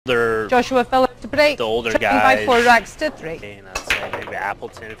Joshua Phillips to break. The older trailing guys. by 4 racks to 3. And I'd say maybe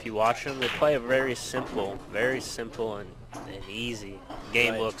Appleton, if you watch them, they play a very simple and easy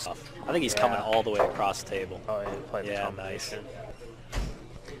game. Right. Looks. I think he's coming all the way across the table. Oh, yeah, play the Yeah, combination.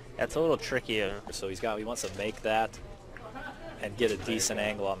 That's a little tricky. So he wants to make that and get a decent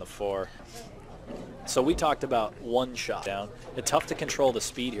angle on the 4. So we talked about one shot down. It's tough to control the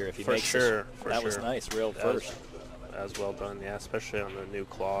speed here if he makes sure. That was nice, real first. That was well done, yeah, especially on the new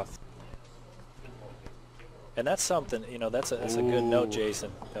cloth. And that's something, you know, that's a good note,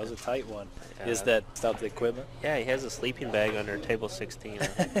 Jason. That was a tight one. Yeah. Is that stuff the equipment? Yeah, he has a sleeping bag under table 16.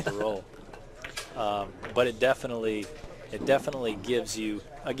 To roll. But it definitely gives you,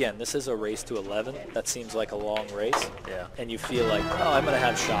 again, this is a race to 11. That seems like a long race. Yeah. And you feel like, oh, I'm going to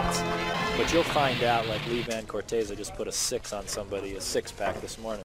have shots. But you'll find out, like Lee Van Corteza just put a 6 on somebody, a 6-pack this morning.